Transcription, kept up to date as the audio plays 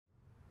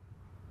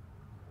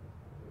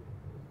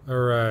All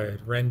right,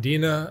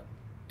 Randina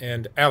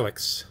and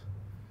Alex.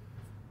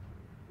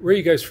 Where are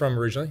you guys from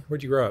originally?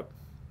 Where'd you grow up?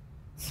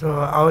 So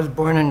I was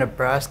born in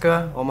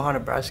Nebraska, Omaha,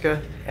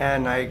 Nebraska,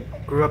 and I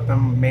grew up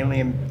mainly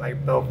in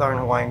like Bellflower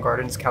and Hawaiian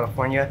Gardens,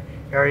 California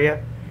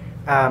area.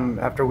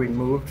 After we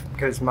moved,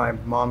 because my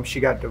mom she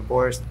got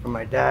divorced from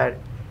my dad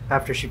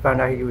after she found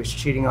out he was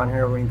cheating on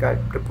her when he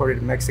got deported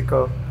to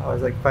Mexico. I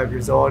was like 5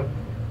 years old.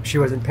 She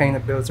wasn't paying the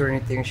bills or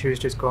anything. She was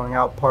just going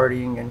out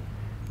partying and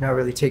not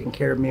really taking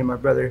care of me and my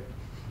brother.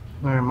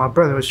 And my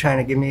brother was trying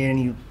to give me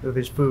any of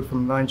his food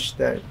from lunch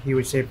that he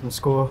would save from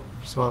school.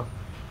 So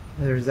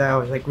there's that. I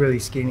was like really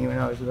skinny when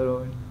I was little,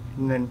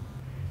 and then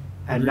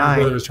at Your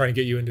brother 9, was trying to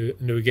get you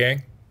into a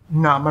gang.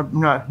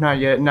 not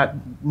yet.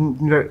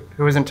 It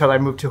wasn't until I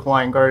moved to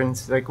Hawaiian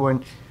Gardens, like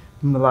when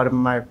a lot of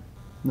my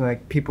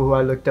like people who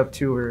I looked up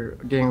to were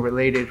gang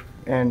related,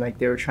 and like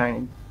they were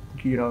trying,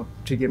 to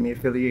get me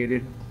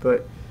affiliated,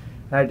 but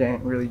I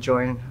didn't really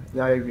join.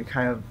 I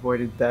kind of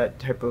avoided that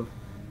type of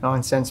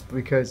nonsense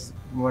because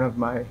one of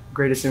my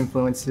greatest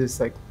influences,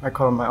 like I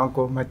call him my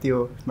uncle, my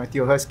Theo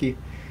Husky,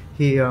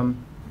 he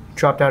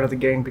dropped out of the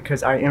gang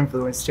because I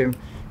influenced him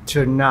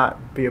to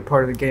not be a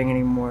part of the gang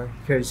anymore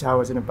because I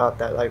wasn't about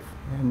that life.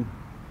 And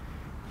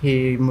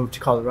he moved to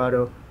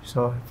Colorado,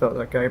 so I felt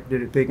like I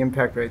did a big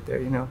impact right there.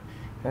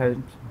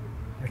 And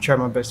I tried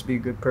my best to be a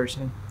good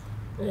person.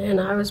 And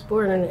I was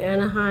born in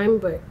Anaheim,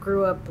 but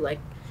grew up like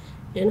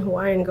in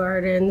Hawaiian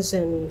Gardens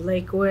and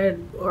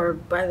Lakewood or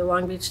by the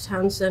Long Beach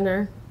Town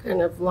Center,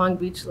 kind of Long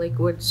Beach,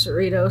 Lakewood,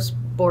 Cerritos,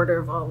 border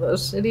of all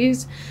those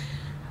cities.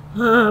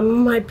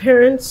 My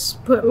parents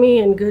put me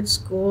in good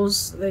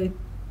schools. They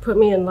put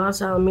me in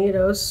Los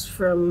Alamitos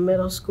from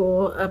middle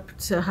school up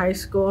to high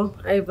school.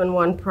 I even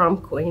won prom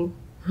queen.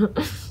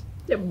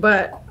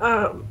 But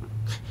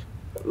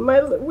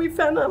we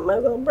found out my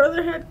little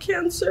brother had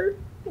cancer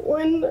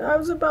when I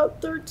was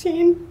about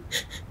 13.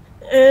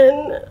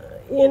 And,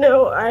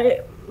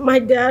 my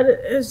dad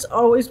has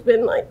always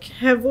been like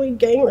heavily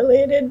gang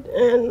related,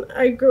 and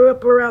I grew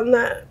up around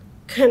that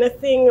kind of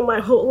thing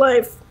my whole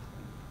life.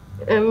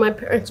 And my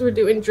parents were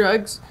doing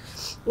drugs.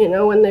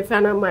 When they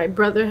found out my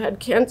brother had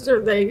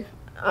cancer, they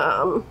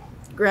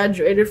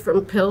graduated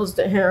from pills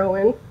to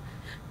heroin.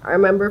 I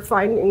remember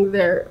finding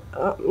their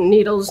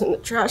needles in the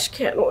trash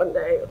can one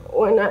day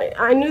when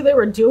I knew they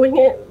were doing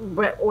it,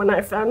 but when I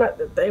found out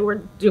that they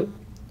were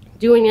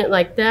doing it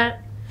like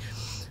that,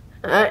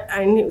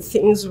 I knew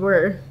things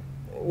were,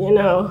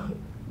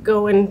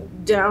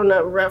 going down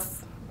a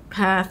rough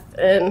path.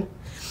 And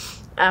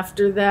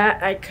after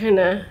that, I kind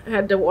of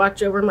had to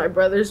watch over my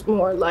brothers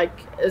more like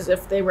as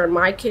if they were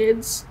my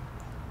kids.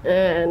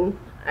 And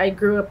I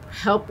grew up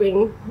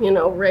helping,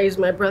 raise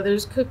my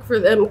brothers, cook for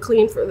them,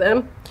 clean for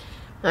them.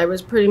 I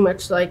was pretty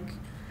much like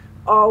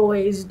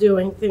always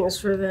doing things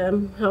for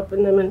them,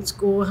 helping them in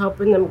school,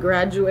 helping them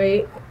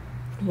graduate.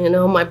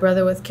 My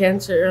brother with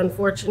cancer,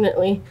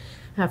 unfortunately,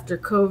 after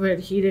COVID,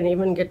 he didn't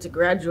even get to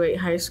graduate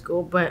high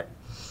school. But,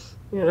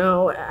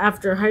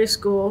 after high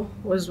school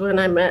was when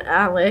I met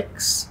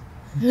Alex.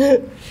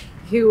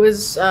 He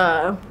was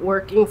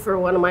working for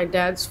one of my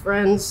dad's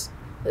friends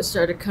that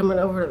started coming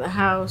over to the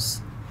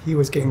house. He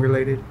was gang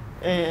related.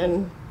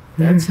 And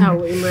that's how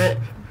we met.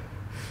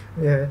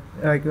 Yeah,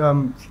 like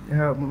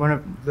one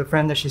of the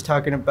friend that she's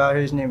talking about,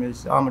 his name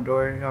is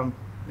Amador.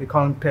 They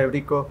call him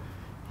Pedrico.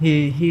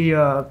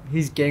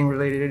 He's gang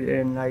related,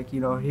 and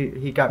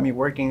he got me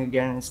working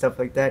again and stuff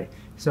like that.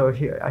 So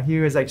he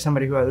was like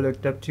somebody who I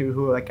looked up to,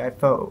 who like I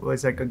felt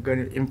was like a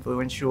good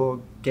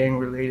influential gang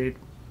related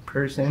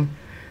person.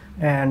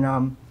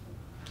 And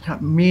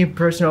me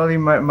personally,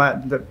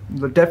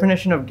 the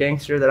definition of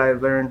gangster that I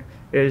learned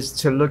is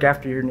to look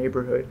after your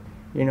neighborhood,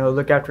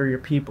 look after your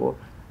people,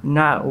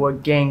 not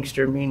what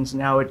gangster means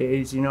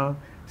nowadays.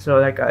 So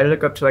like I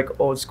look up to like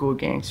old school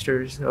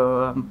gangsters.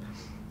 So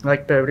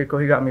like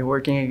Pedrico, he got me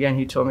working again.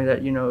 He told me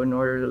that in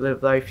order to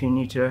live life, you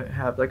need to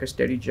have like a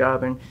steady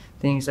job and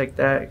things like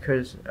that.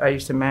 Because I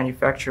used to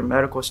manufacture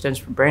medical stents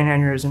for brain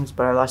aneurysms,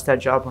 but I lost that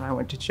job when I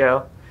went to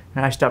jail,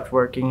 and I stopped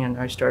working and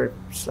I started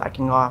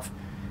slacking off.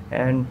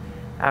 And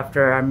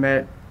after I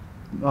met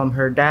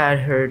her dad,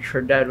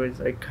 her dad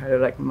was like kind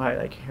of like my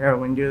like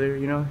heroin dealer,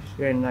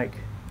 and like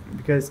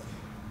because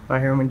my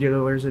heroin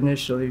dealer was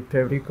initially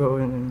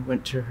Pedrico, and then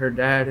went to her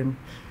dad, and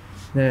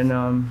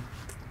then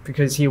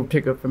because he would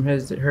pick up from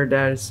her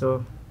dad,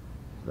 so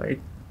like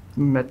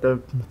met the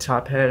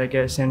top head, I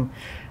guess. And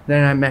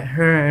then I met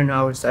her, and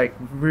I was like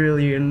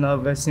really in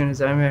love as soon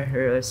as I met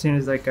her. As soon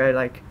as like I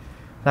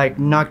like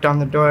knocked on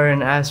the door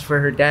and asked for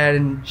her dad,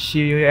 and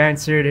she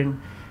answered,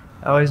 and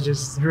I was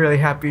just really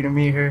happy to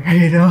meet her,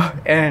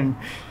 And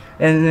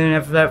then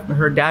after that,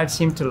 her dad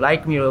seemed to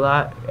like me a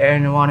lot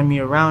and wanted me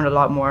around a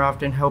lot more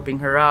often, helping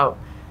her out.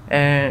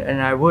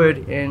 And I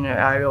would, and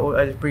I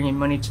was bringing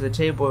money to the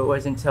table. It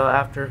wasn't until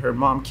after her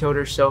mom killed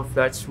herself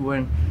that's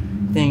when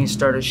things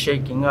started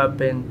shaking up,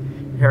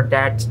 and her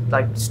dad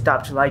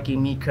stopped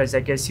liking me because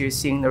I guess he was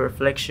seeing the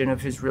reflection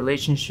of his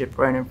relationship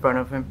right in front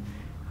of him.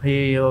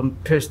 He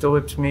pistol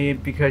whipped me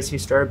because he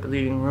started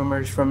believing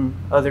rumors from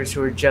others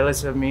who were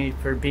jealous of me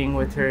for being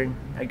with her. And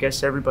I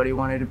guess everybody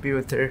wanted to be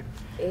with her.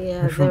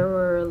 Yeah, there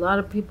were a lot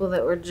of people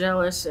that were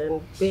jealous,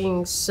 and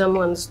being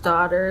someone's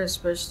daughter,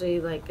 especially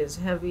like as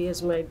heavy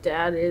as my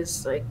dad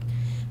is, like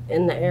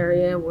in the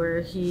area where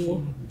he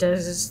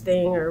does his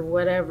thing or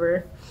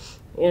whatever,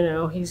 you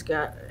know, he's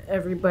got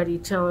everybody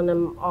telling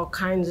him all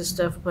kinds of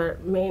stuff,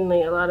 but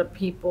mainly a lot of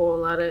people, a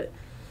lot of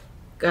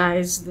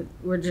guys that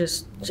were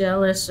just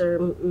jealous or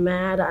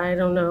mad. I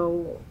don't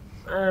know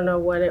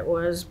what it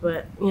was,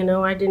 but you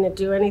know, I didn't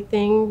do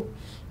anything,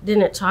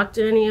 didn't talk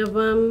to any of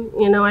them.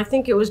 You know, I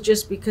think it was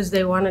just because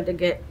they wanted to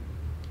get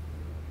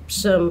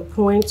some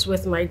points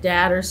with my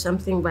dad or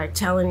something by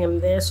telling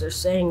him this or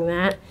saying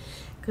that.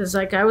 Because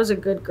like, I was a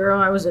good girl.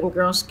 I was in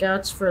Girl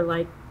Scouts for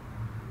like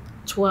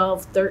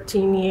 12,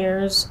 13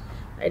 years.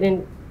 I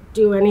didn't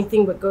do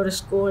anything but go to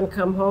school and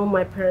come home.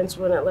 My parents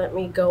wouldn't let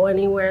me go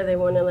anywhere. They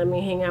wouldn't let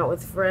me hang out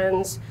with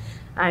friends.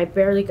 I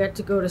barely got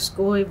to go to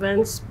school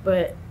events,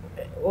 but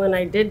when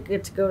I did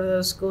get to go to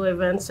those school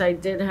events, I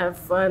did have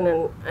fun,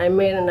 and I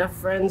made enough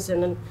friends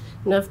and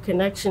enough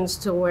connections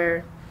to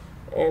where,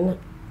 and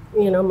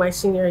you know, my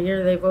senior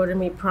year, they voted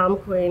me prom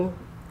queen.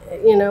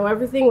 You know,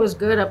 everything was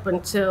good up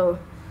until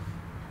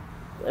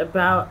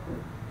about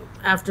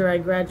after I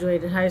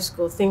graduated high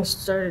school. Things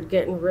started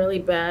getting really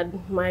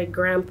bad. My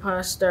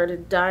grandpa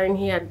started dying.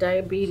 He had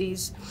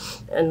diabetes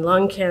and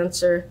lung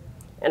cancer,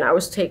 and I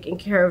was taking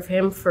care of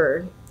him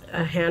for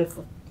a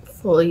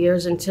handful of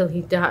years until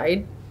he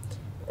died.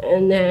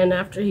 And then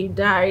after he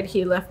died,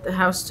 he left the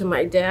house to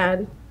my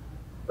dad.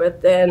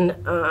 But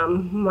then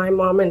my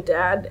mom and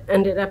dad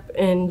ended up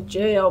in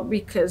jail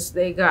because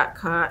they got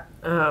caught.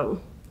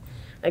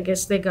 I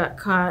guess they got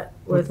caught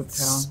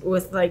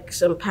with like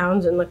some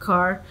pounds in the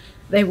car.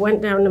 They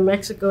went down to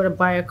Mexico to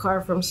buy a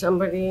car from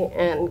somebody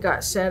and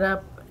got set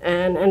up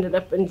and ended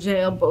up in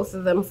jail, both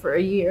of them, for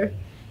a year.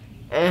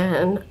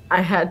 And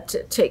I had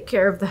to take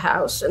care of the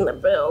house and the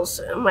bills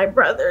and my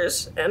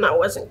brothers, and I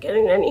wasn't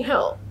getting any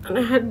help. And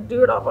I had to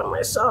do it all by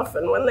myself.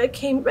 And when they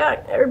came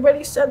back,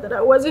 everybody said that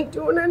I wasn't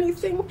doing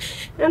anything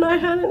and I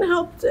hadn't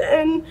helped.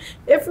 And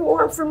if it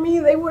weren't for me,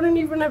 they wouldn't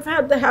even have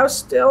had the house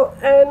still.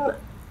 And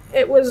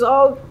it was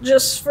all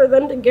just for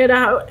them to get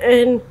out.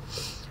 And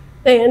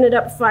they ended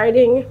up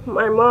fighting.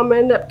 My mom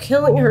ended up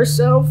killing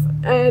herself.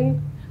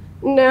 And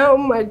now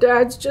my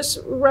dad's just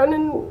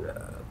running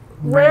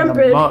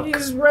rampant. Amok.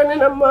 He's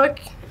running amok,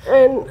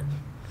 and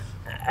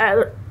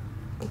I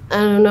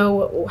don't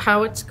know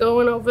how it's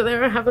going over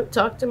there. I haven't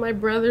talked to my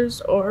brothers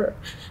or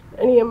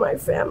any of my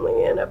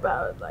family in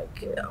about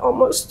like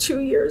almost 2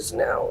 years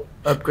now.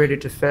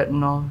 Upgraded to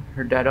fentanyl.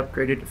 Her dad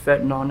upgraded to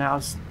fentanyl now,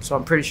 so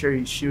I'm pretty sure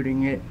he's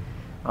shooting it.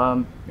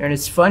 And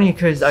it's funny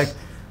because like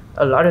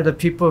a lot of the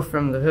people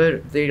from the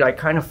hood, they like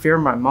kind of fear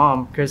my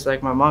mom because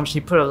like my mom, she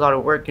put a lot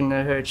of work in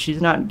the hood.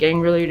 She's not gang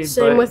related.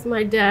 Same with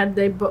my dad.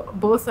 They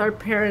both our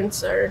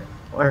parents are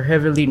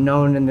heavily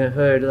known in the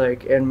hood.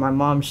 Like, and my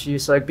mom, she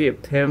used to like be a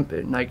pimp,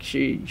 and like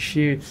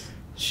she's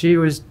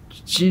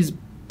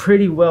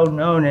pretty well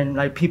known, and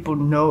like people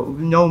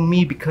know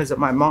me because of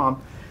my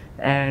mom,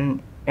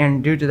 and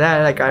due to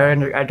that, like I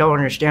don't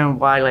understand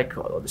why like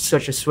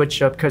such a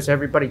switch up, because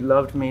everybody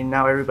loved me and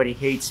now everybody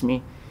hates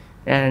me.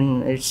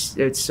 And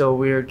it's so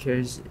weird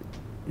because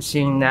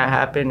seeing that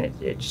happen,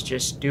 it's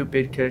just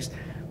stupid. Because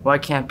why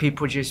can't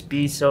people just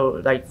be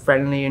so like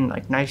friendly and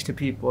like nice to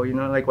people? You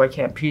know, like why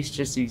can't peace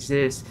just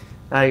exist?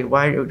 Like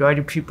why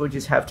do people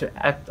just have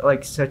to act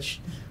like such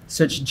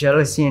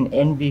jealousy and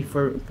envy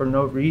for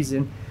no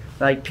reason?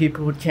 Like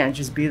people can't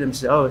just be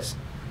themselves.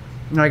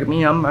 Like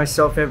me, I'm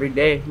myself every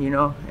day, you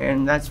know,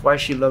 and that's why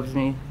she loves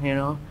me, you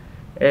know.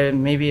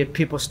 And maybe if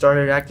people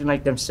started acting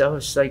like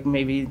themselves, like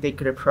maybe they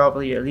could have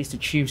probably at least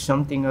achieved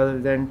something other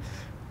than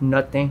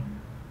nothing,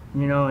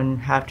 you know,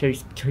 and have to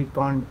keep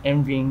on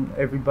envying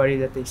everybody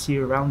that they see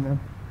around them,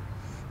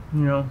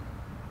 you know.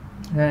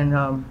 And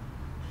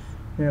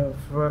you know,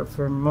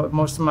 for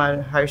most of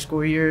my high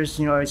school years,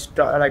 you know,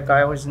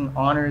 I was in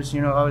honors,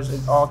 you know,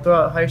 all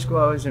throughout high school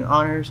I was in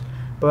honors,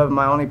 but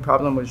my only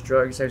problem was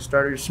drugs. I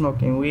started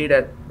smoking weed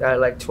at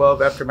like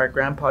 12 after my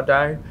grandpa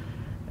died.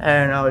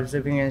 And I was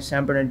living in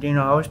San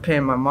Bernardino. I was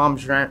paying my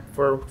mom's rent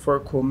for a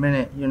cool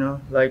minute, you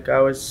know. Like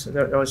I was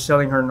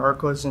selling her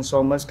Narcos and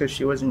Somas because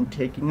she wasn't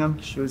taking them.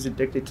 She was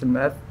addicted to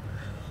meth.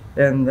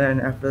 And then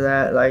after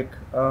that, like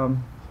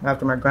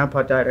after my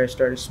grandpa died, I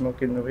started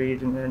smoking the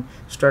weed and then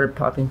started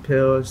popping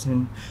pills.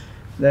 And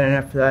then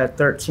after that, at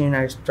 13,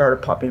 I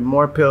started popping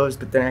more pills,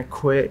 but then I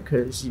quit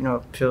because, you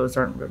know, pills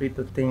aren't really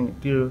the thing to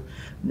do.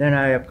 Then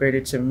I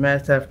upgraded to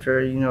meth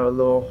after, you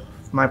know,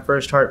 my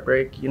first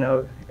heartbreak, you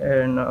know,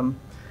 and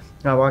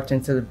I walked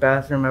into the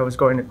bathroom. I was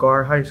going to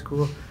GAR High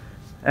School,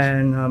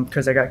 and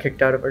because I got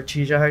kicked out of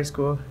Artesia High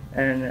School.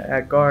 And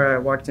at GAR, I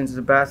walked into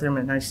the bathroom,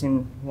 and I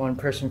seen one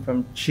person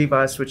from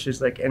Chivas, which is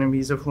like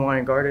enemies of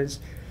Hawaiian Guardians.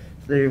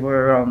 They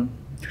were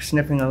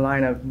sniffing a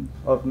line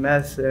of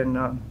meth,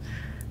 and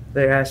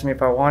they asked me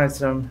if I wanted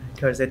some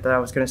because they thought I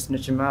was going to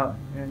snitch them out.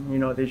 And, you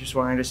know, they just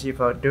wanted to see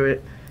if I would do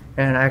it.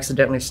 and I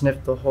accidentally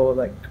sniffed the whole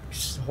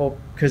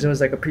because it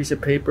was like a piece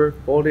of paper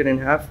folded in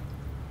half,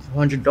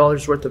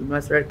 $100 worth of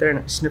meth right there, and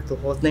I sniffed the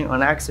whole thing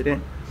on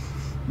accident.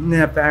 And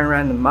then I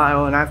ran the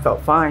mile, and I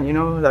felt fine, you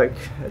know. Like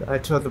I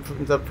told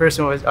the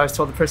person I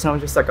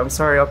was just like, I'm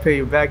sorry, I'll pay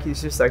you back.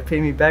 He's just like, pay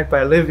me back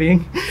by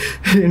living,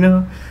 you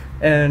know.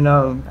 And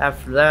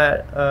after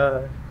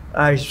that,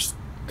 I just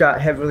got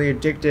heavily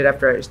addicted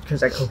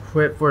because I could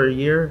quit for a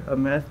year of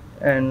meth,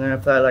 and then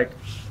after that, like,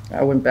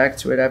 I went back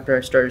to it after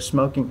I started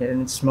smoking it,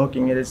 and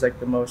smoking it is like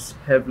the most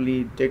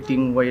heavily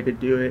addicting way to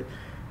do it.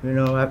 You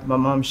know, my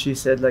mom, she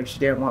said like she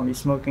didn't want me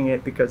smoking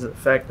it because of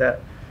the fact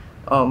that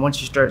once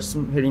you start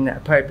hitting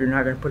that pipe, you're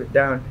not gonna put it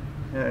down,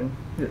 and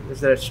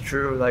that's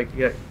true. Like,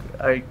 yeah,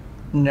 I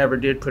never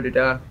did put it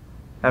down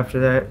after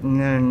that, and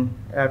then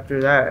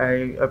after that,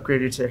 I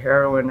upgraded to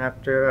heroin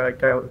after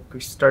I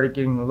started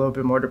getting a little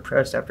bit more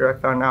depressed after I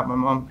found out my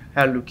mom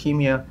had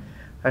leukemia.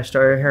 I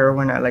started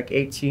heroin at like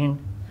 18,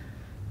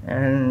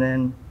 and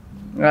then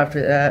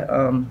after that,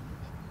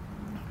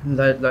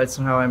 that's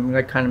how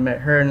I kind of met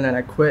her, and then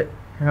I quit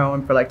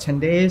heroin for like 10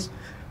 days,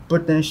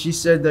 but then she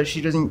said that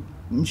she doesn't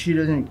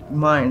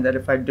mind that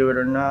if I do it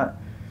or not,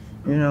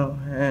 you know.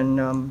 And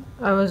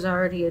I was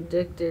already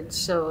addicted,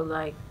 so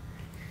like,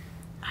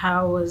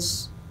 how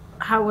was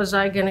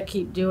I gonna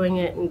keep doing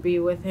it and be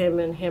with him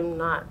and him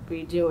not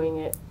be doing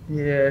it?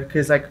 Yeah,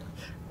 because like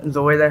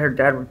the way that her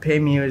dad would pay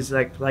me was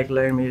like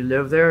letting me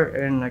live there,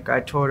 and like I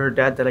told her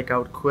dad that like I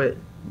would quit,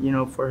 you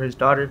know, for his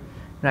daughter,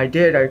 and I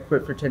did. I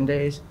quit for 10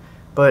 days,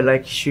 but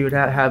like she would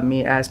have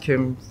me ask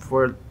him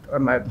for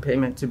my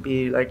payment to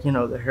be like, you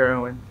know, the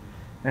heroin.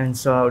 And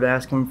so I would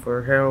ask him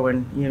for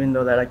heroin, even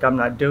though that like I'm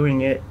not doing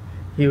it.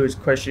 He was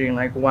questioning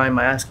like, why am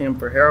I asking him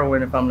for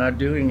heroin if I'm not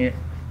doing it?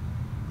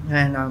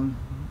 And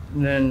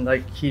then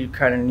like he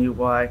kind of knew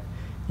why.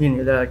 He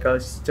knew that like I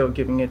was still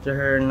giving it to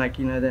her, and like,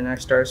 you know, then I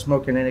started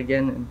smoking it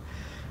again,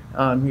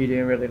 and he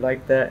didn't really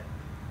like that.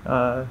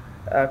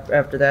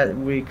 After that,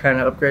 we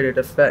kind of upgraded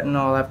to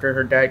fentanyl after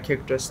her dad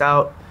kicked us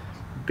out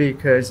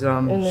because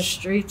in the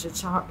streets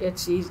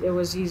it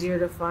was easier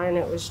to find.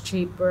 It was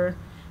cheaper.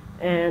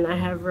 And I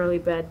have really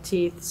bad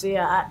teeth. See,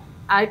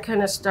 I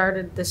kind of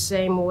started the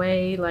same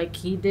way like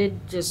he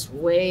did, just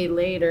way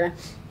later.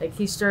 Like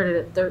he started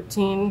at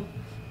 13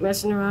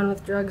 messing around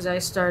with drugs. I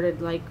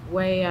started like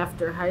way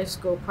after high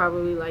school,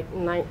 probably like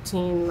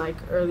 19, like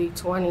early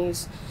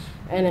 20s.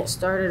 And it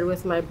started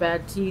with my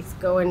bad teeth,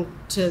 going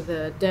to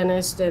the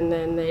dentist, and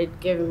then they'd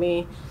give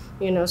me,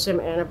 you know, some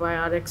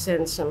antibiotics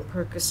and some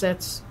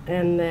Percocets,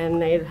 and then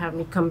they'd have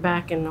me come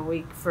back in a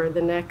week for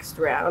the next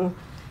round.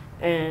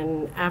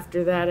 And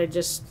after that, I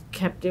just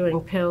kept doing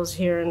pills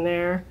here and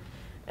there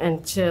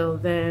until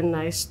then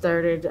I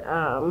started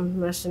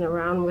messing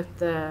around with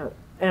the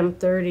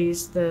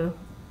M30s, the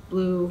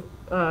blue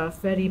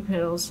Fetty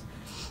pills.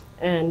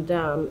 And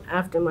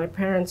after my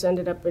parents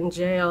ended up in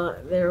jail,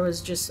 there was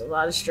just a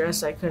lot of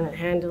stress. I couldn't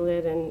handle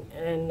it,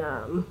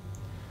 and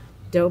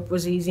dope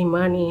was easy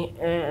money,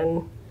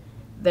 and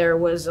there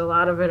was a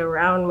lot of it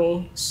around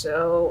me.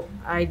 So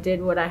I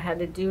did what I had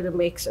to do to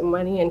make some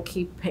money and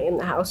keep paying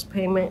the house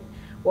payment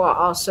while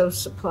also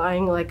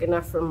supplying like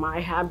enough for my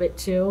habit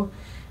too,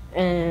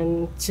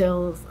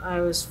 until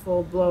I was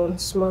full blown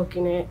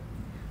smoking it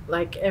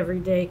like every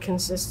day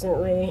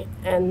consistently.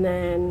 And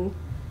then,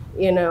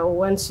 you know,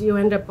 once you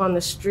end up on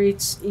the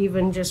streets,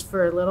 even just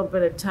for a little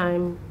bit of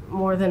time,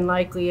 more than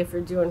likely if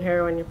you're doing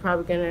heroin, you're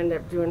probably gonna end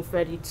up doing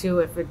Fetty too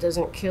if it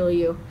doesn't kill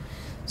you.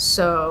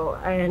 So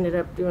I ended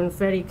up doing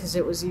Fetty because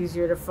it was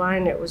easier to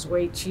find, it was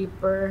way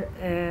cheaper,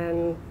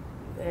 and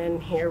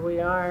here we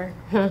are.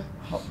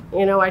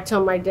 You know, I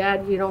tell my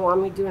dad, you don't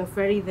want me doing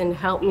Fetty, then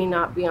help me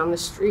not be on the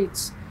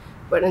streets.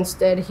 But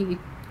instead he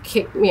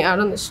kicked me out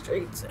on the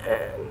streets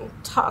and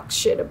talked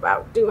shit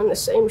about doing the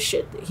same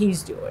shit that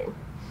he's doing.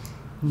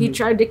 He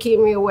tried to keep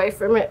me away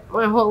from it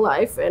my whole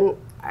life, and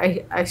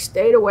I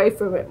stayed away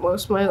from it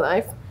most of my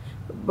life.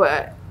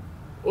 But,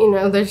 you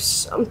know, there's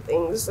some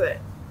things that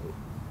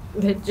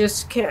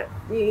just can't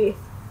be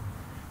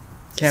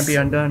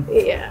undone.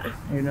 Yeah.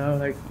 You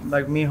know,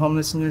 like me,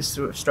 homelessness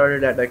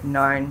started at like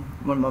 9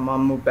 when my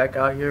mom moved back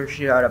out here.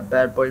 She had a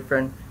bad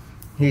boyfriend.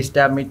 He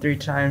stabbed me 3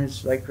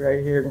 times, like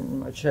right here in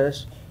my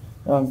chest,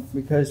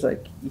 because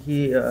like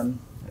he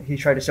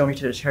tried to sell me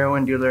to this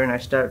heroin dealer, and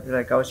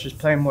I was just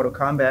playing Mortal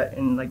Kombat,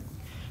 and like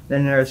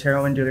then this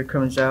heroin dealer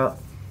comes out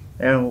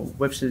and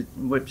whips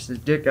his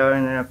dick out,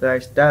 and then after I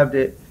stabbed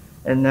it.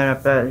 And then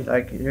after that,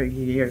 like,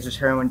 he hears this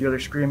heroin dealer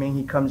screaming,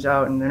 he comes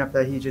out, and then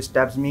after that, he just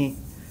stabs me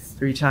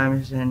 3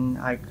 times, and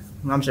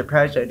I'm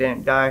surprised I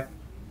didn't die.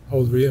 How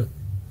old were you?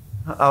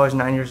 I was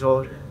 9 years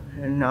old,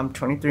 and I'm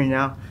 23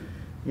 now,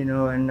 you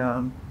know, and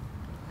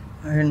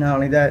not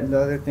only that, the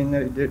other thing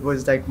that it did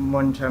was, like,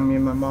 one time me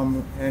and my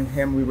mom and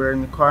him, we were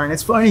in the car, and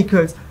it's funny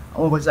because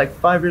I was, like,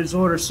 5 years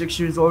old or 6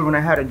 years old when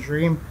I had a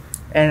dream,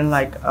 and,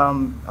 like, I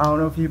don't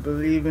know if you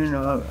believe in,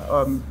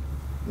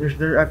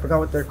 I forgot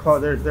what they're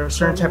called. There are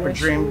certain type of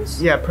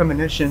dreams. Yeah,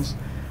 premonitions.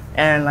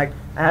 And like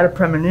I had a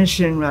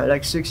premonition at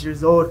like 6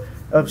 years old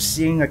of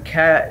seeing a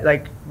cat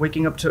like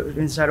waking up to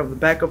inside of the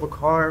back of a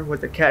car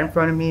with a cat in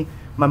front of me,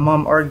 my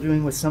mom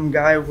arguing with some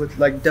guy with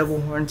like devil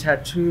horn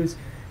tattoos.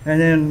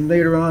 And then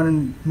later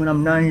on, when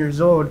I'm 9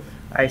 years old,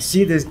 I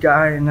see this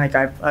guy, and like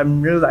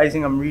I'm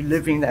realizing I'm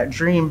reliving that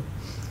dream.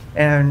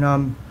 And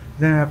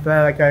then after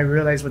that, like I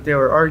realized what they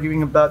were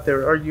arguing about. They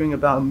were arguing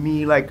about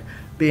me like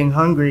being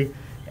hungry.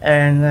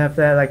 And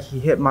after that, like he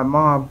hit my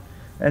mom.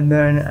 And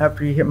then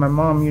after he hit my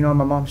mom, you know,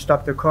 my mom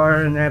stopped the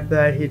car. And after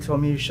that, he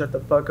told me to shut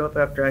the fuck up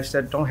after I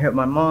said, don't hit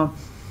my mom.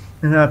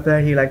 And after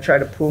that, he like tried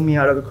to pull me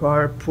out of the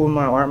car, pull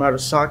my arm out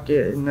of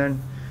socket. And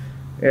then,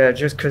 yeah,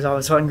 just because I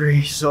was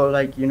hungry. So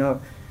like, you know,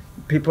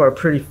 people are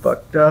pretty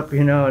fucked up,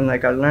 you know. And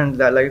like I learned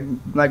that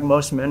like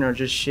most men are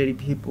just shitty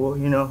people,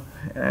 you know.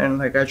 And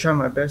like I try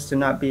my best to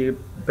not be a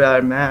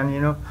bad man,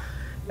 you know.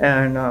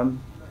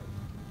 And,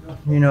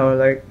 you know,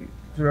 like,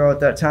 throughout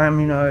that time,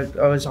 you know,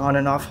 I was on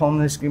and off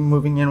homeless,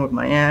 moving in with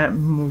my aunt,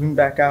 moving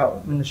back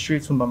out in the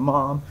streets with my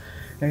mom,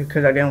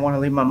 because I didn't want to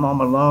leave my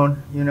mom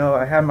alone. You know,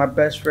 I had my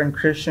best friend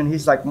Christian.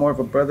 He's like more of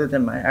a brother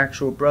than my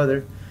actual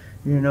brother.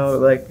 You know,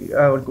 like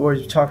I would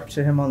always talk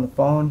to him on the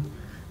phone.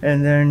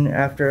 And then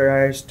after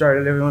I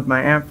started living with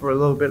my aunt for a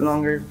little bit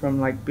longer,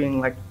 from like being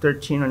like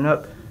 13 and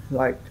up,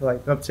 like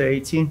up to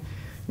 18,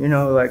 you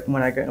know, like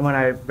when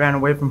I ran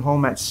away from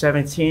home at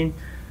 17.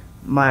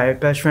 My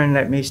best friend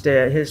let me stay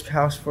at his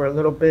house for a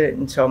little bit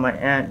until my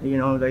aunt, you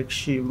know, like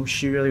she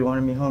really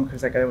wanted me home,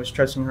 because like I was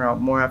stressing her out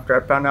more after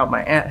I found out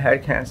my aunt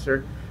had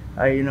cancer.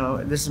 You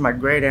know, this is my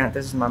great aunt,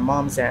 this is my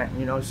mom's aunt,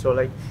 you know, so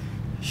like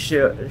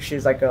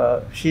she's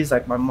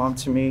like my mom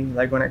to me,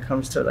 like when it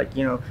comes to like,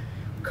 you know,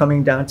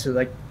 coming down to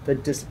like the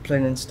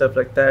discipline and stuff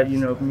like that, you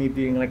know, me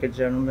being like a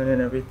gentleman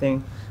and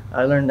everything.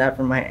 I learned that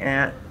from my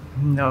aunt,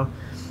 you know.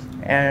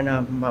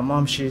 And my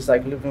mom, she's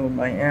like living with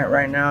my aunt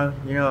right now.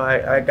 You know,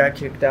 I got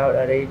kicked out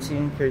at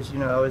 18 because, you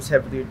know, I was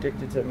heavily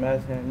addicted to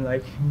meth. And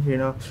like, you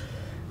know,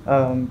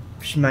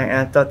 my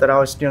aunt thought that I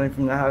was stealing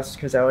from the house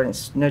because I wouldn't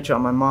snitch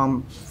on my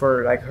mom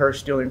for like her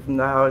stealing from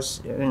the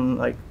house. And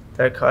like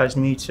that caused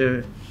me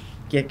to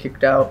get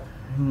kicked out.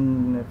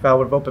 And if I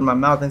would have opened my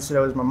mouth and said it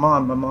was my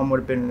mom would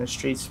have been in the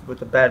streets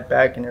with a bad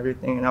back and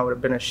everything. And I would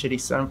have been a shitty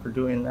son for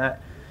doing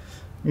that,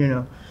 you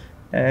know.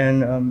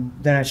 And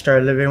then I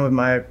started living with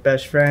my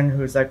best friend,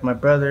 who's like my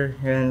brother,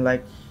 and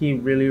like he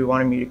really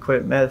wanted me to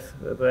quit meth,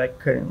 but I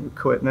couldn't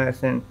quit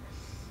meth. And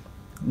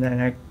then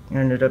I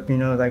ended up, you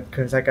know, like,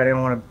 cause like I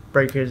didn't want to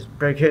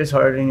break his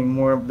heart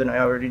anymore than I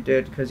already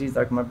did, cause he's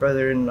like my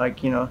brother, and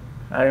like, you know,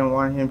 I didn't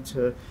want him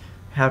to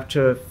have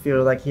to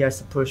feel like he has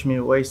to push me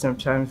away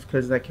sometimes,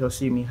 cause like he'll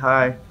see me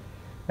high,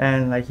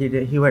 and like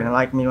he wouldn't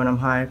like me when I'm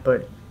high,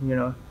 but you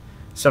know.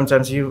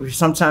 Sometimes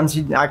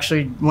he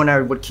actually, when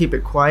I would keep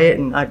it quiet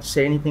and not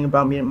say anything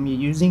about me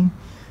using,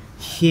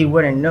 he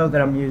wouldn't know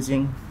that I'm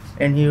using,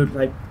 and he would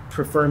like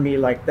prefer me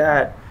like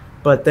that.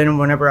 But then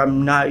whenever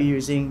I'm not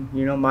using,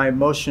 you know, my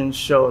emotions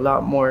show a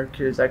lot more,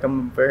 because like I'm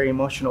a very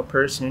emotional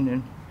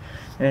person,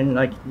 and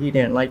like he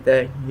didn't like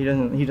that. He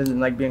doesn't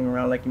like being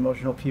around like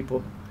emotional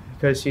people,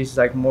 because he's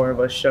like more of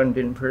a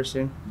shunned-in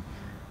person.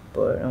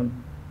 But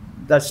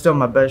that's still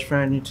my best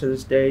friend to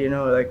this day, you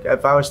know. Like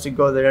if I was to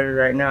go there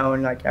right now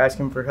and like ask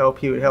him for help,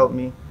 he would help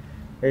me.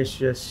 It's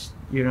just,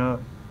 you know,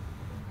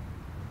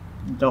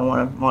 don't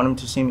want him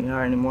to see me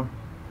high anymore.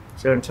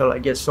 So until I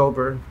get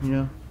sober, you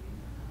know.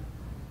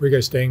 Where are you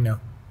guys staying now?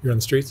 You're on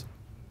the streets?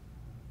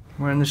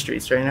 We're in the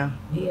streets right now.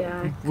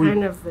 Yeah,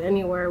 kind of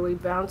anywhere. We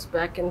bounce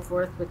back and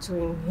forth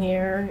between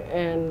here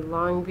and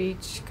Long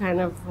Beach,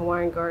 kind of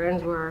Hawaiian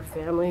Gardens, where our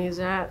family is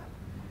at.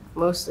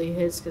 Mostly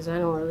his, because I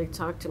don't really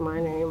talk to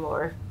mine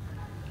anymore.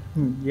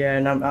 Yeah,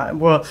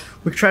 and well,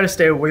 we try to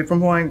stay away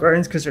from Hawaiian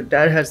Gardens because her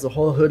dad has the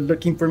whole hood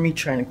looking for me,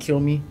 trying to kill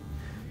me.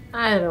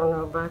 I don't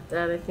know about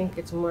that. I think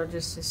it's more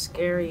just to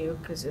scare you,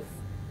 because if...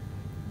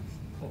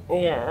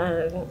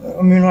 Yeah.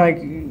 I mean,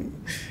 like,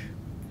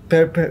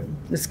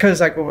 it's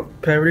because, like,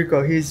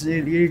 Perico,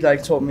 he,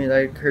 like, told me,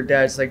 like, her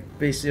dad's, like,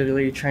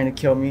 basically trying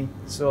to kill me.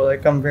 So,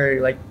 like, I'm very,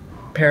 like,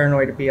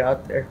 paranoid to be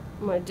out there.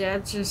 My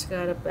dad's just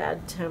got a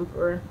bad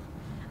temper.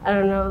 I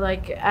don't know,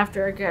 like,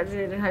 after I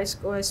graduated high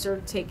school, I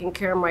started taking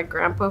care of my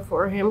grandpa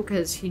for him,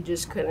 because he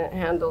just couldn't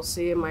handle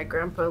seeing my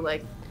grandpa,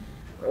 like,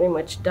 pretty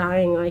much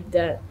dying like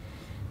that.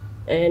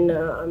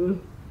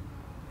 And,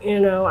 you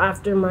know,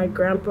 after my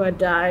grandpa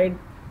died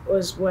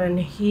was when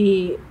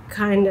he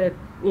kind of,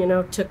 you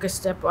know, took a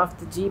step off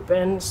the deep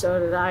end. So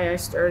did I. I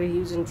started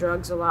using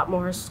drugs a lot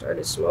more,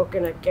 started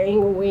smoking a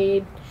gang of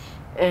weed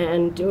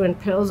and doing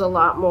pills a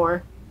lot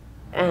more.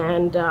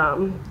 And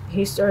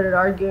he started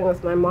arguing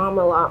with my mom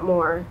a lot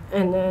more.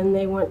 And then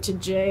they went to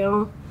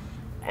jail,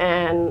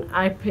 and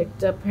I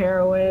picked up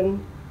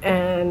heroin,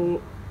 and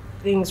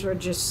things were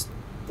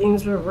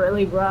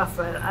really rough,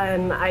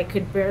 and I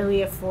could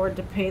barely afford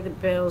to pay the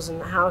bills and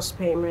the house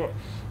payment.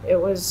 It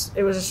was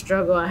a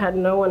struggle. I had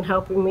no one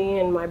helping me,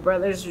 and my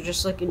brothers were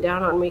just looking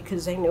down on me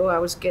because they knew I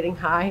was getting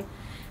high.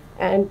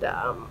 And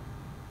I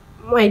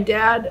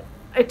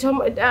told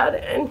my dad,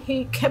 and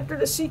he kept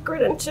it a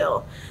secret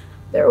until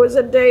there was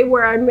a day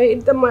where I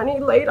made the money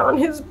late on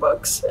his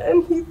books,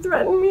 and he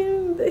threatened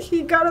me that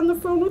he got on the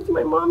phone with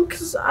my mom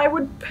because I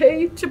would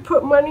pay to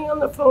put money on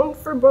the phone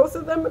for both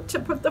of them to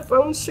put the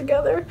phones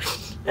together.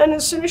 And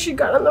as soon as she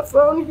got on the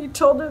phone, he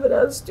told her that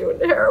I was doing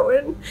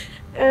heroin.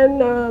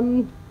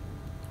 And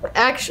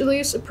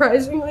actually,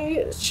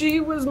 surprisingly, she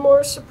was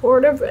more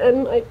supportive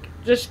and like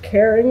just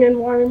caring and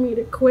wanted me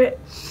to quit.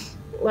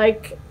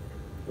 Like,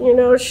 you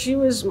know, she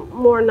was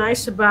more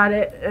nice about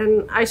it,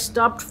 and I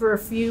stopped for a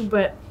few,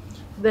 but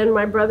then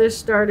my brothers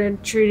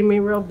started treating me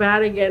real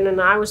bad again,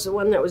 and I was the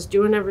one that was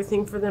doing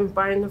everything for them,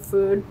 buying the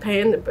food,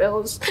 paying the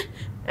bills.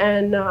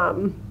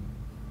 And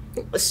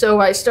so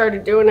I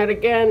started doing it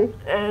again,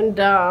 and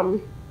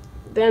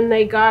then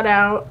they got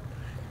out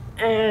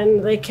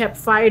and they kept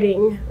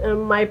fighting.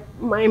 And my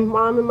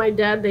mom and my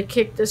dad, they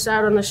kicked us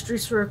out on the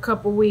streets for a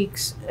couple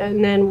weeks,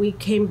 and then we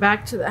came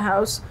back to the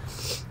house,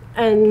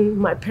 and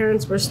my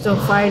parents were still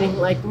fighting,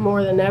 like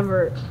more than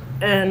ever.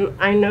 And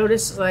I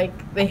noticed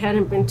like they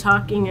hadn't been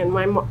talking, and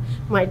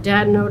my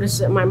dad noticed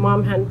that my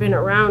mom hadn't been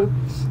around,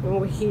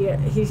 and he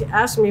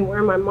asked me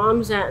where my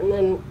mom's at, and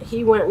then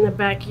he went in the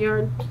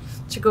backyard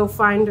to go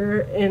find her,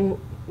 and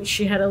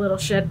she had a little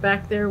shed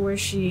back there where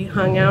she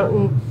hung out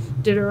and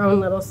did her own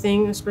little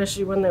thing,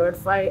 especially when they would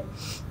fight.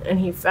 And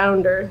he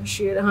found her.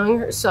 She had hung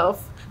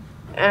herself,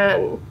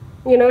 and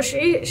you know,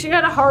 she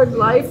had a hard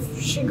life.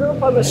 She grew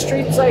up on the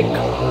streets like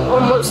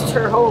almost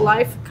her whole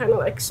life, kind of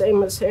like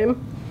same as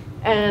him.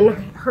 And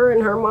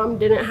her mom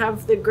didn't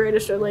have the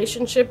greatest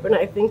relationship, and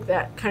I think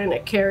that kind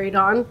of carried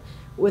on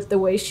with the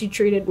way she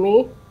treated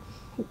me,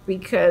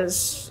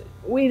 because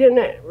we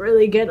didn't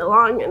really get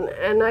along,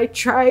 and I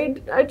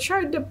tried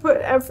to put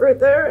effort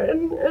there,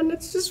 and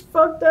it's just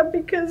fucked up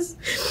because,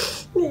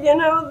 you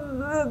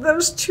know,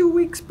 those 2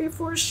 weeks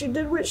before she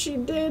did what she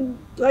did,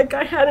 like,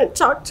 I hadn't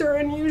talked to her,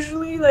 and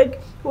usually,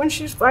 like, when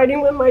she's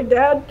fighting with my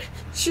dad,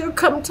 she'll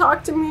come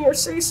talk to me or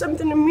say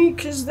something to me,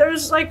 because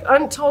there's, like,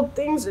 untold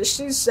things that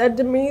she's said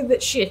to me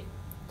that she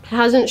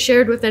hasn't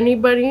shared with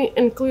anybody,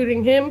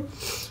 including him,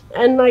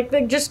 and, like,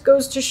 that just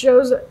goes to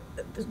show that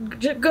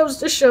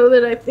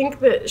I think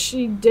that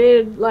she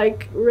did,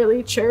 like,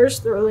 really cherish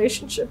the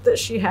relationship that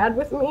she had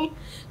with me.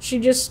 She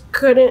just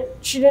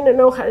she didn't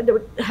know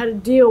how to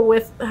deal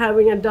with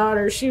having a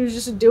daughter. She was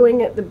just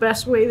doing it the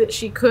best way that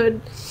she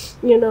could,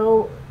 you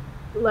know,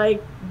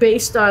 like,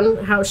 based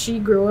on how she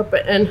grew up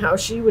and how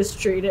she was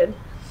treated.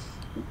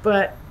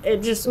 But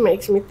it just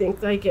makes me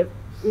think, like,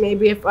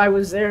 if I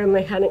was there and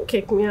they hadn't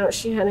kicked me out,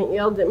 she hadn't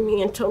yelled at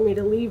me and told me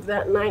to leave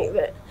that night,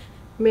 that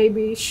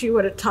maybe she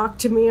would have talked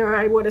to me, or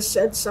I would have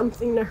said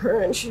something to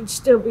her and she'd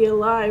still be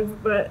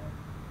alive. But,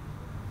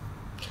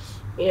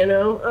 you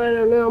know, I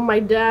don't know.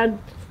 My dad,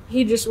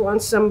 he just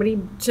wants somebody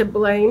to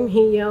blame.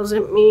 He yells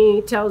at me,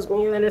 he tells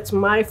me that it's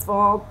my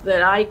fault,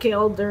 that I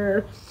killed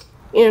her,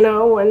 you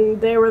know,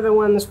 and they were the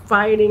ones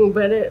fighting.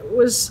 But it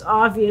was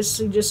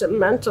obviously just a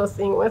mental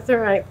thing with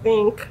her, I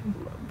think.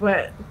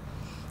 But,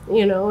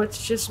 you know,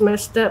 it's just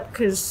messed up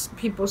because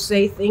people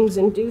say things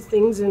and do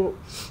things and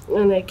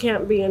they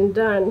can't be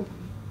undone.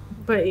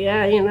 But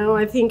yeah, you know,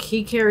 I think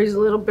he carries a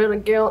little bit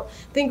of guilt.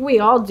 I think we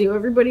all do.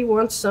 Everybody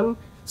wants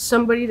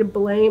somebody to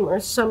blame or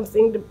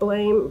something to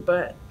blame,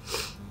 but,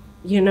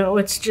 you know,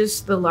 it's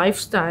just the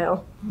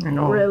lifestyle,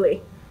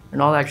 really. In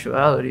all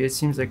actuality, it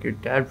seems like your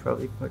dad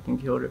probably fucking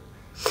killed her.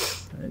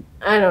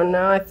 I don't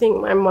know. I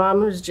think my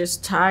mom was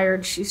just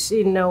tired. She's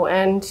seen no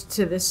end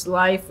to this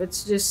life.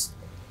 It's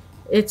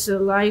a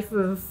life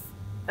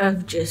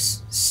of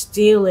just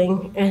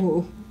stealing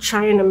and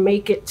trying to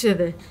make it to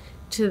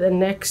the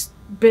next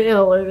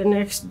bill or the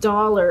next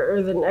dollar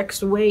or the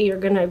next way you're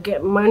gonna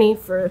get money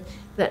for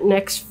that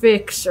next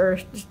fix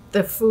or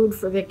the food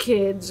for the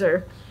kids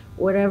or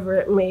whatever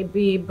it may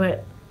be.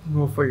 But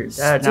well, for your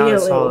dad,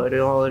 stealing.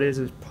 now all it is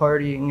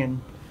partying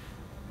and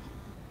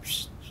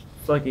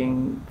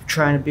fucking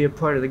trying to be a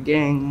part of the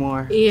gang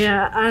more.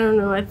 Yeah, I don't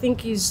know. I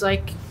think he's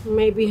like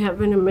maybe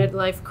having a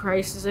midlife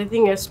crisis. I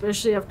think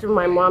especially after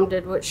my mom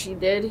did what she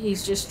did,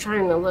 he's just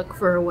trying to look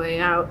for a way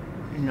out.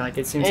 You know, like,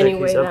 it seems like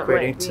he's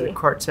upgrading to the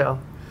cartel.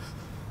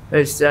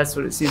 That's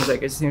what it seems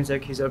like. It seems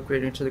like he's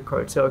upgrading to the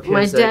cartel.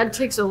 My dad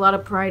takes a lot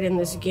of pride in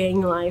this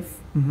gang life,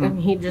 and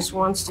he just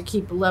wants to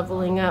keep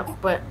leveling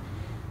up. But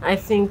I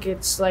think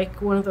it's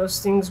like one of those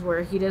things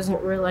where he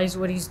doesn't realize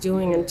what he's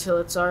doing until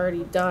it's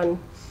already done.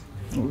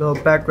 A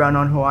little background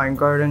on Hawaiian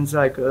Gardens,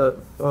 like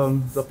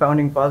the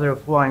founding father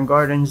of Hawaiian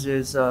Gardens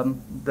is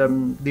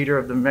the leader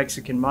of the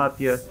Mexican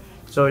mafia,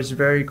 so it's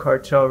very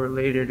cartel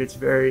related. It's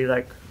very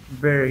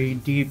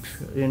deep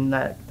in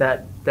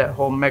that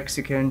whole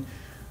Mexican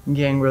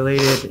gang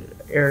related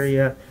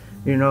area,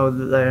 you know.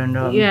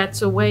 And yeah,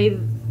 it's a way.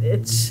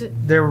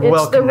 They're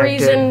well connected. The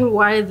reason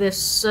why this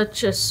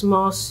such a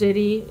small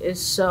city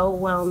is so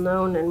well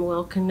known and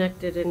well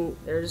connected, and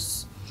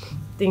there's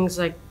things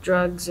like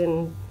drugs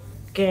and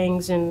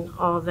gangs and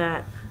all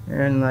that.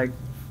 And like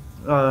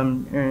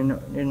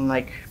and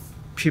like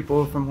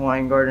people from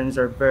Hawaiian Gardens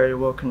are very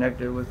well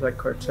connected with like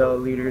cartel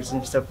leaders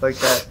and stuff like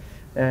that.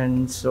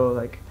 And so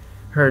like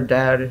her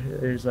dad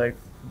is like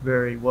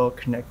very well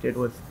connected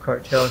with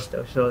cartel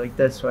stuff. So like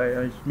that's why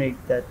I just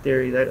make that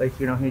theory that like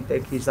he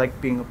think he's like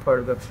being a part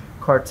of a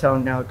cartel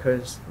now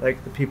because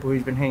like the people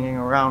he's been hanging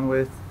around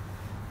with,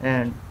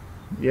 and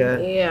yeah.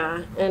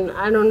 Yeah, and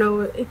I don't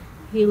know.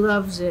 He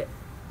loves it.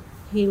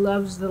 He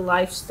loves the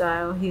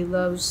lifestyle. He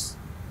loves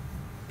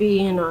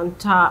being on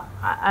top.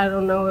 I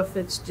don't know if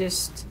it's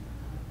just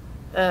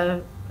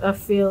a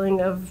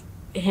feeling of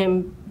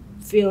him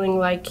feeling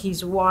like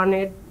he's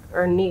wanted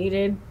or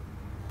needed,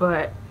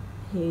 but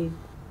he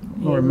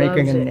Or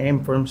making a loves it.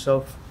 name for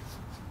himself.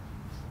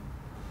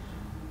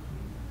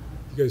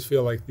 You guys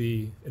feel like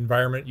the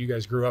environment you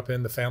guys grew up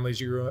in, the families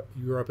you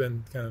grew up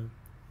in, kind of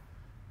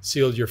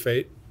sealed your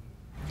fate?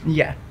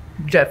 Yeah,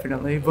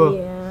 definitely. But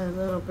Yeah, a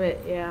little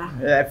bit,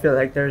 yeah. I feel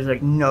like there's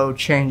like no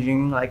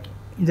changing. Like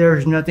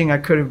there's nothing I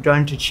could have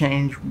done to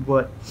change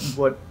what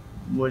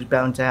was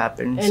bound to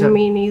happen. And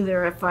me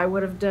neither. If I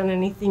would have done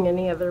anything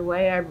any other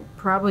way, I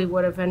probably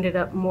would have ended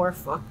up more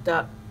fucked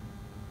up.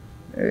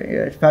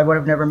 If I would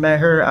have never met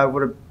her, I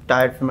would have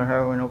died from a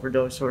heroin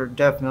overdose, or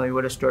definitely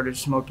would have started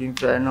smoking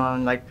fentanyl.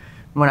 And like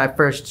when I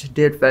first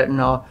did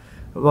fentanyl,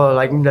 well,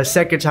 like the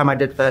second time I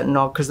did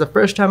fentanyl, because the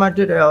first time I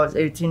did it, I was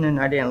 18 and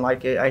I didn't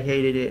like it. I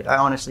hated it. I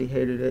honestly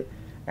hated it.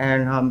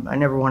 And I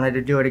never wanted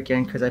to do it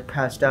again because I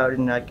passed out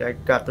and I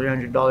got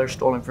 $300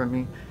 stolen from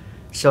me.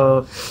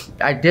 So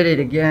I did it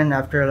again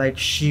after like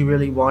she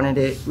really wanted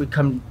it. We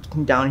come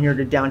down here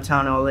to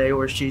downtown LA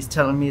where she's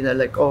telling me that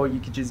like, oh, you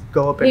could just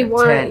go up in a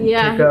tent and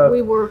pick up.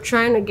 We were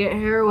trying to get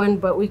heroin,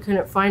 but we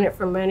couldn't find it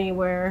from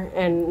anywhere,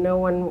 and no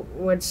one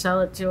would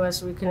sell it to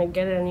us. We couldn't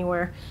get it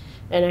anywhere,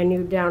 and I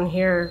knew down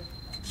here,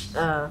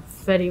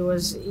 Fetty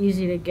was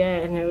easy to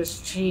get and it was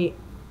cheap.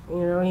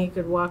 You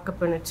could walk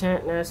up in a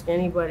tent and ask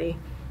anybody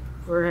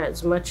for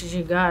as much as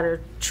you got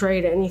or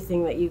trade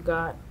anything that you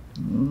got.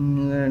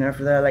 And then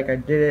after that, like I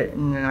did it,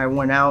 and then I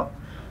went out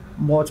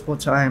multiple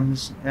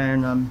times,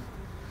 and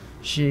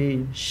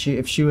she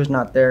if she was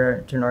not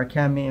there to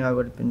narcan me, I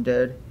would have been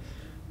dead.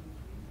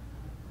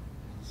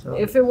 So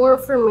If it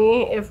weren't for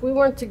me, if we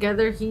weren't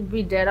together, he'd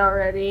be dead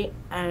already,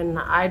 and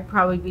I'd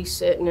probably be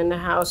sitting in the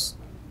house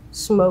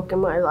smoking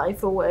my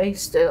life away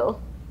still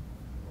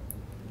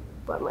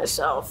by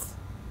myself.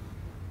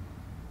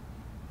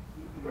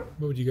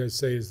 What would you guys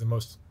say is the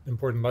most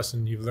important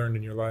lesson you've learned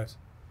in your lives?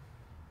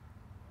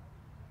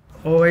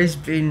 always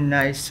be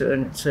nice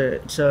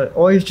to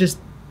always just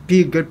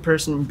be a good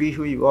person and be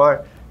who you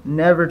are.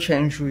 Never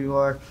change who you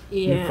are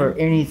for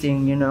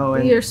anything, you know.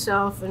 Be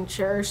yourself and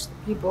cherish the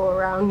people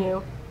around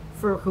you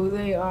for who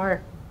they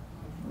are.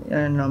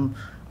 And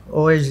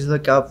always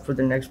look out for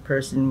the next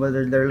person,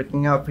 whether they're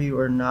looking out for you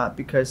or not,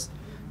 because,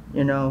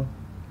 you know,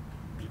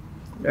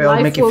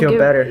 it'll make you feel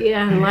better.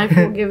 Yeah, and life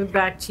will give it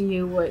back to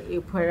you what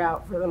you put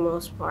out for the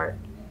most part.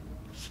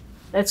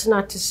 That's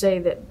not to say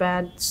that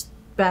bad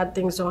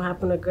things don't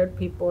happen to good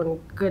people and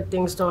good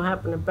things don't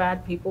happen to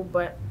bad people,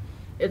 but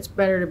it's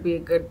better to be a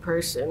good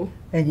person.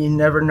 And you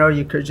never know,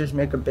 you could just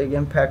make a big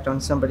impact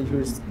on somebody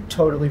who's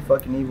totally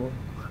fucking evil.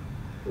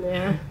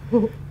 Yeah.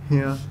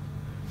 Yeah.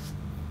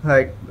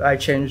 Like, I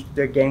changed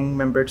the gang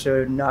member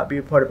to not be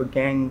a part of a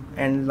gang,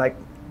 and like,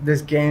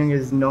 this gang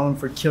is known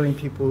for killing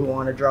people who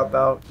want to drop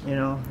out, you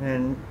know,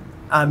 and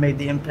I made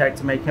the impact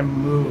to make him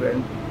move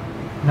and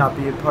not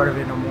be a part of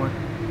it no more,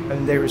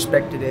 and they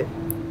respected it.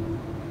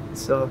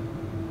 So,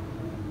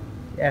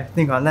 yeah,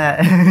 think on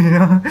that, you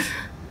know.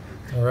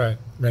 All right.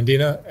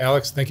 Randina,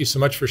 Alex, thank you so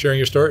much for sharing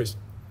your stories.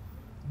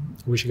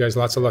 Wish you guys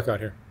lots of luck out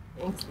here.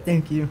 Thank you.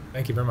 Thank you.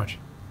 Thank you very much.